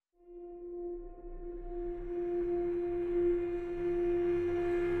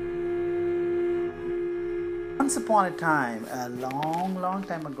Once upon a time, a long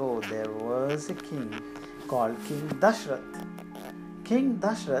time ago, there was a king called King Dashrath. King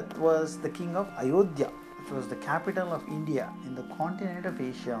Dashrath was the king of Ayodhya, which was the capital of India in the continent of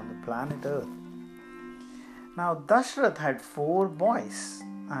Asia on the planet Earth. Now, Dashrath had 4 boys,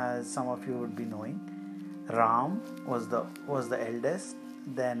 as some of you would be knowing. Ram was the eldest.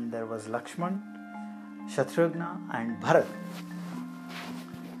 Then there was Lakshman, Shatrughna, and Bharat.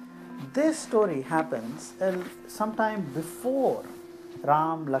 This story happens sometime before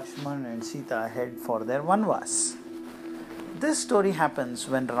Ram, Lakshman, and Sita head for their Vanvas. This story happens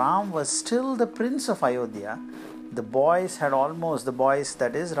when Ram was still the prince of Ayodhya. The boys, that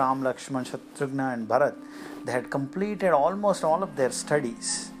is Ram, Lakshman, Shatrughna, and Bharat, they had completed almost all of their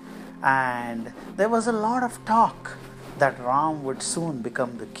studies. And there was a lot of talk that Ram would soon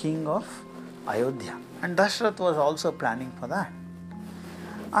become the king of Ayodhya. And Dashrath was also planning for that.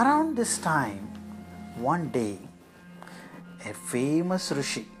 Around this time, one day, a famous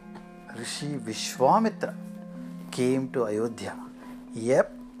Rishi Vishwamitra, came to Ayodhya.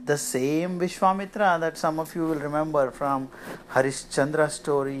 Yep, the same Vishwamitra that some of you will remember from Harishchandra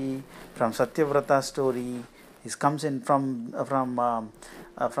story, from Satyavrata story. He comes in from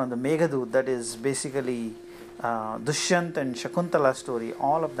the Meghadoot, that is basically Dushyant and Shakuntala story,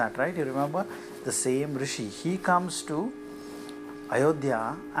 all of that, right? You remember? The same Rishi. He comes to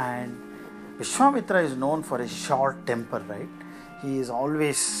Ayodhya, and Vishwamitra is known for his short temper, right? He is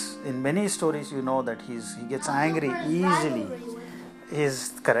always, in many stories you know that he gets angry easily. He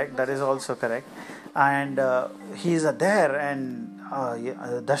is correct, that is also correct. And he is there, and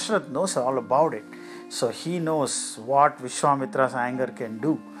Dashrath knows all about it. So he knows what Vishwamitra's anger can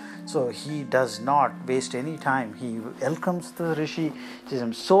do. So he does not waste any time. He welcomes the Rishi. He says,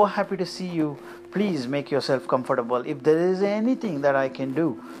 I'm so happy to see you. Please make yourself comfortable. If there is anything that I can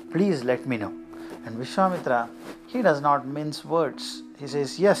do, please let me know. And Vishwamitra, he does not mince words. He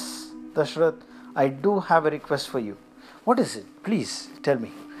says, yes, Dashrath, I do have a request for you. What is it? Please tell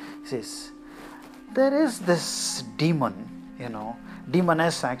me. He says, there is this demon,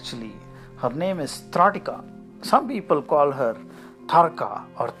 demoness actually. Her name is Tratika. Some people call her Tharka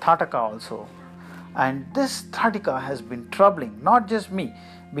or Tataka also. And this Tratika has been troubling, not just me,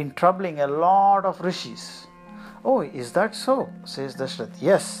 been troubling a lot of rishis. Oh, is that so? Says Dashrath.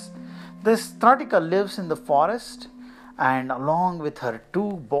 Yes. This Tratika lives in the forest, and along with her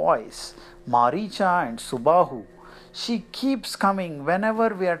 2 boys, Maricha and Subahu, she keeps coming whenever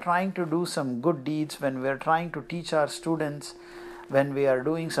we are trying to do some good deeds, when we are trying to teach our students, when we are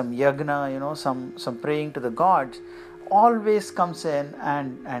doing some yagna, some praying to the gods, always comes in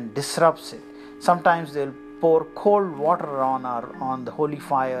and disrupts it. Sometimes they'll pour cold water on the holy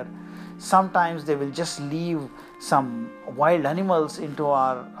fire. Sometimes they will just leave some wild animals into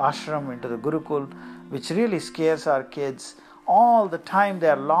our ashram, into the Gurukul, which really scares our kids. All the time they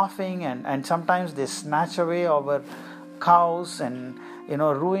are laughing, and sometimes they snatch away our cows and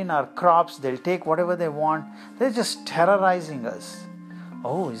ruin our crops. They'll take whatever they want. They're just terrorizing us.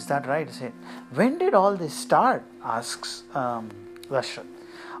 Oh, is that right? I said, when did all this start? Asks Dashrath.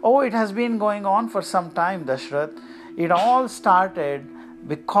 Oh, it has been going on for some time, Dashrath. It all started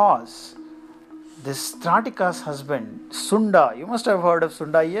because this Tratika's husband, Sunda, you must have heard of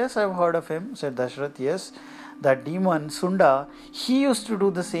Sunda. Yes, I've heard of him, said Dashrath. Yes, that demon Sunda, he used to do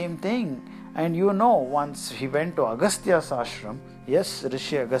the same thing. And once he went to Agastya's ashram, yes,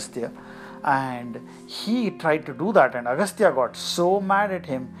 Rishi Agastya, and he tried to do that, and Agastya got so mad at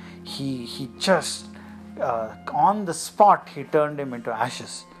him, he just on the spot he turned him into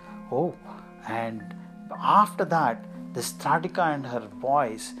ashes. Oh, and after that, this Tratika and her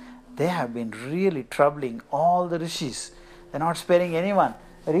boys, they have been really troubling all the rishis. They're not sparing anyone.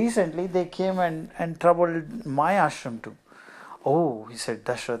 Recently they came and troubled my ashram too. Oh, he said,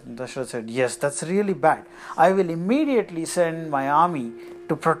 Dashrath. And Dashrath said, yes, that's really bad. I will immediately send my army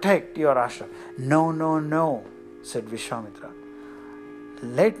to protect your ashram. No, said Vishwamitra.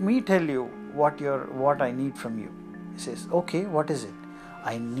 Let me tell you what I need from you. He says, okay, what is it?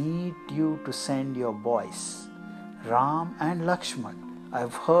 I need you to send your boys, Ram and Lakshman.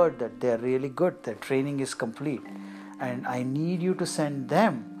 I've heard that they are really good. Their training is complete. And I need you to send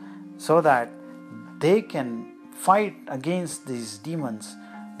them so that they can fight against these demons.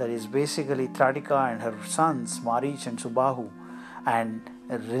 That is basically Tratika and her sons, Marich and Subahu, and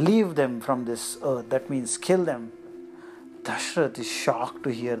relieve them from this earth. That means kill them. Dashrath is shocked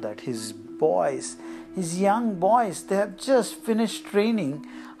to hear that his boys His young boys, they have just finished training.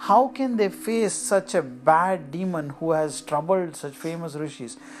 How can they face such a bad demon who has troubled such famous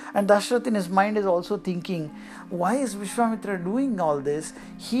rishis? And Dashrath in his mind is also thinking, why is Vishwamitra doing all this?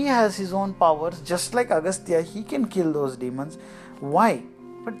 He has his own powers, just like Agastya, he can kill those demons. Why?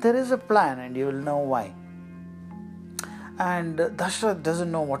 But there is a plan, and you will know why. And Dashrath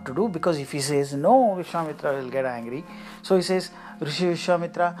doesn't know what to do, because if he says no, Vishwamitra will get angry. So he says, Rishi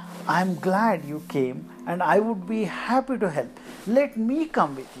Vishwamitra, I am glad you came and I would be happy to help. Let me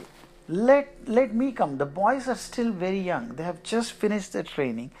come with you. Let me come. The boys are still very young. They have just finished their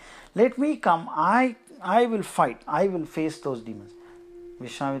training. Let me come. I will fight. I will face those demons.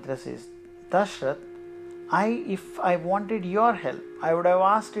 Vishwamitra says, Dashrath, if I wanted your help, I would have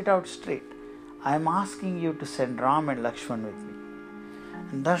asked it out straight. I am asking you to send Ram and Lakshman with me.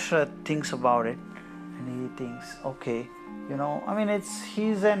 And Dashrath thinks about it, and he thinks, okay,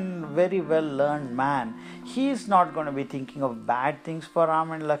 he's a very well learned man. He's not going to be thinking of bad things for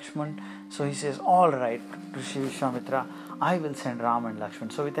Ram and Lakshman. So he says, all right, Rishi Vishwamitra, I will send Ram and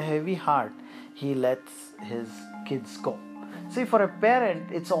Lakshman. So with a heavy heart, he lets his kids go. See, for a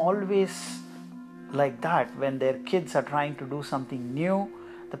parent, it's always like that. When their kids are trying to do something new,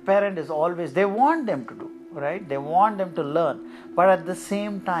 the parent is always, they want them to do, right? They want them to learn. But at the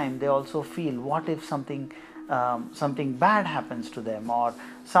same time, they also feel, what if something bad happens to them, or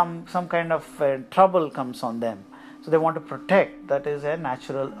some kind of trouble comes on them? So they want to protect. That is a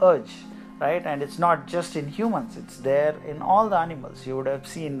natural urge, right? And it's not just in humans, it's there in all the animals. You would have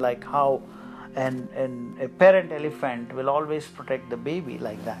seen like how a parent elephant will always protect the baby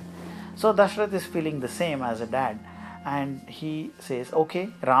like that. So Dashrath is feeling the same as a dad, and he says, okay,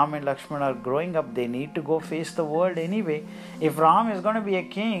 Ram and Lakshman are growing up, they need to go face the world anyway. If Ram is going to be a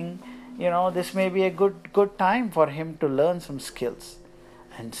king, this may be a good time for him to learn some skills.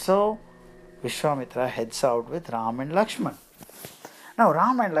 And so Vishwamitra heads out with Ram and Lakshman. Now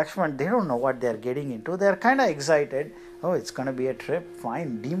Ram and Lakshman, they don't know what they're getting into. They're kind of excited. Oh, it's going to be a trip.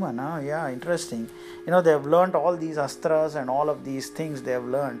 Fine, demon, huh? Yeah, interesting. They've learned all these astras and all of these things they have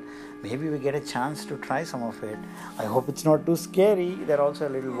learned. Maybe we get a chance to try some of it. I hope it's not too scary. They're also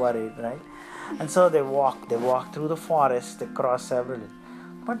a little worried, right? And so they walk through the forest, they cross several.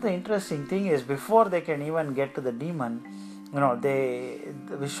 But the interesting thing is, before they can even get to the demon,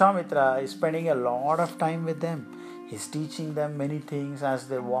 Vishwamitra is spending a lot of time with them. He's teaching them many things as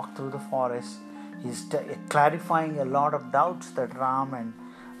they walk through the forest. He's clarifying a lot of doubts that Ram and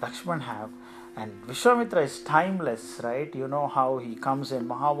Lakshman have. And Vishwamitra is timeless, right? You know how he comes in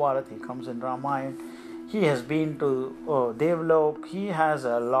Mahabharata, he comes in Ramayana. He has been to Devlok. He has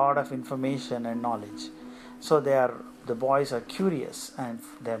a lot of information and knowledge. So the boys are curious, and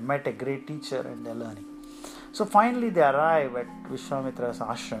they have met a great teacher and they're learning. So finally they arrive at Vishwamitra's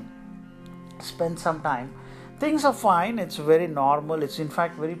ashram, spend some time. Things are fine, it's very normal, it's in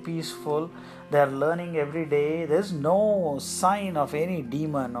fact very peaceful. They're learning every day. There's no sign of any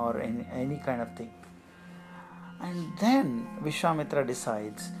demon or any kind of thing. And then Vishwamitra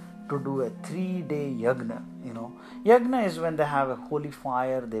decides to do a 3-day yagna. Yagna is when they have a holy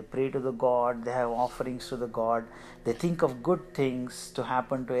fire, they pray to the god, they have offerings to the god, they think of good things to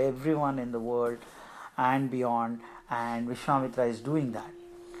happen to everyone in the world and beyond, and Vishwamitra is doing that.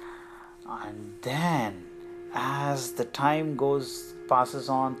 And then as the time passes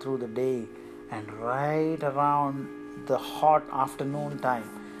on through the day, and right around the hot afternoon time,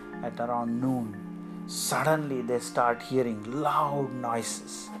 at around noon, suddenly they start hearing loud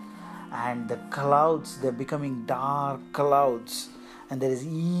noises, and the clouds, they're becoming dark clouds, and there is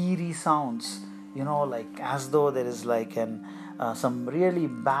eerie sounds, like as though there is like some really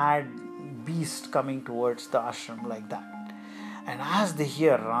bad beast coming towards the ashram, like that. And as they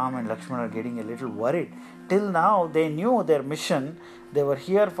hear, Ram and Lakshman are getting a little worried. Till now they knew their mission, they were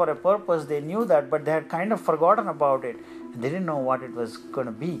here for a purpose, they knew that, but they had kind of forgotten about it, and they didn't know what it was going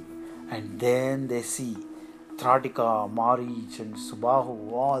to be. And then they see Tratika, Marich and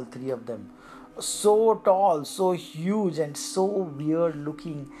Subahu, all three of them, so tall, so huge and so weird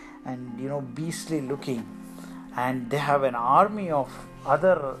looking and beastly looking. And they have an army of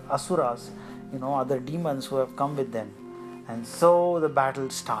other asuras, other demons who have come with them. And so the battle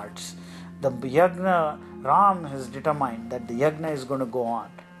starts. The yagna, Ram has determined that the yagna is going to go on.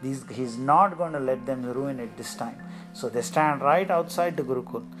 He's not going to let them ruin it this time. So they stand right outside the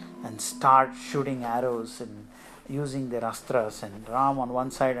Gurukul and start shooting arrows and using their astras, and Ram on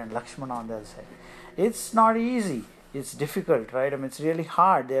one side and Lakshmana on the other side. It's not easy. It's difficult, right? It's really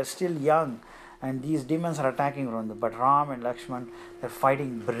hard. They are still young and these demons are attacking from them. But Ram and Lakshman, they're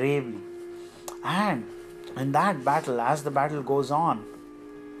fighting bravely. And in that battle, as the battle goes on,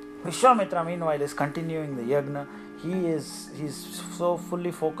 Vishwamitra, meanwhile, is continuing the yagna. He's so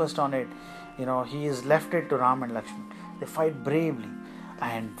fully focused on it. He is left it to Ram and Lakshman. They fight bravely,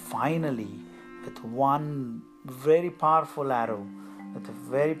 and finally, with one very powerful arrow, with a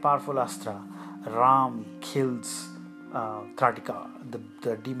very powerful astra, Ram kills Tratika,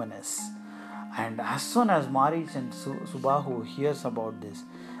 the demoness. And as soon as Marich and Subahu hears about this,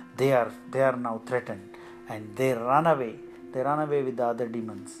 they are now threatened, and they run away. They run away with the other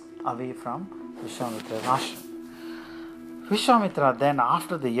demons, away from Vishwamitra's ashram. Vishwamitra then,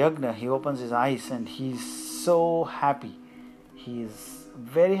 after the yagna, he opens his eyes and he's so happy. He is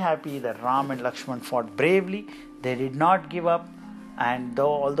very happy that Ram and Lakshman fought bravely. They did not give up, and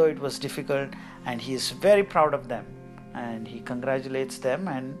although it was difficult, and he is very proud of them, and he congratulates them,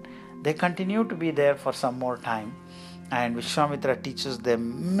 and they continue to be there for some more time, and Vishwamitra teaches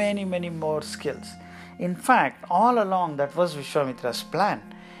them many more skills. In fact, all along that was Vishwamitra's plan.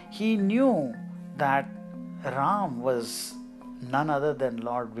 He knew that Ram was none other than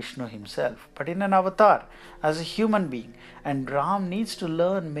Lord Vishnu himself, but in an avatar, as a human being, and Ram needs to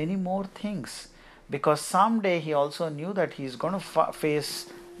learn many more things, because someday he also knew that he is going to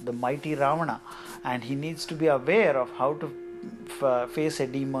face the mighty Ravana, and he needs to be aware of how to face a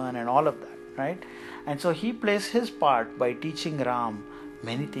demon and all of that, right? And so he plays his part by teaching Ram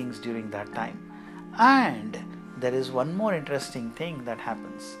many things during that time. And there is one more interesting thing that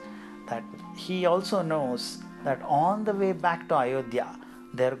happens, that he also knows that on the way back to Ayodhya,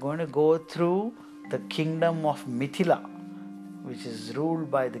 they are going to go through the kingdom of Mithila, which is ruled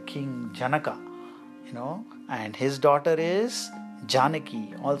by the king Janaka, and his daughter is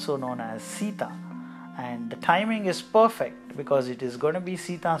Janaki, also known as Sita. And the timing is perfect because it is going to be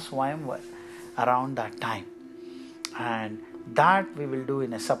Sita Swayamvar around that time. And that we will do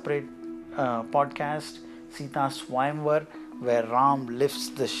in a separate podcast, Sita Swayamvar, where Ram lifts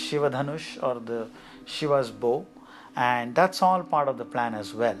the Shiva Dhanush, or the Shiva's bow, and that's all part of the plan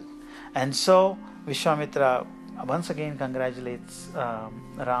as well. And so Vishwamitra once again congratulates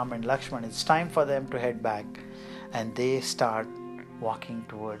Ram and Lakshman. It's time for them to head back, and they start walking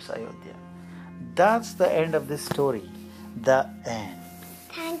towards Ayodhya. That's the end of this story. The end.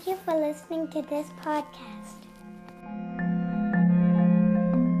 Thank you for listening to this podcast.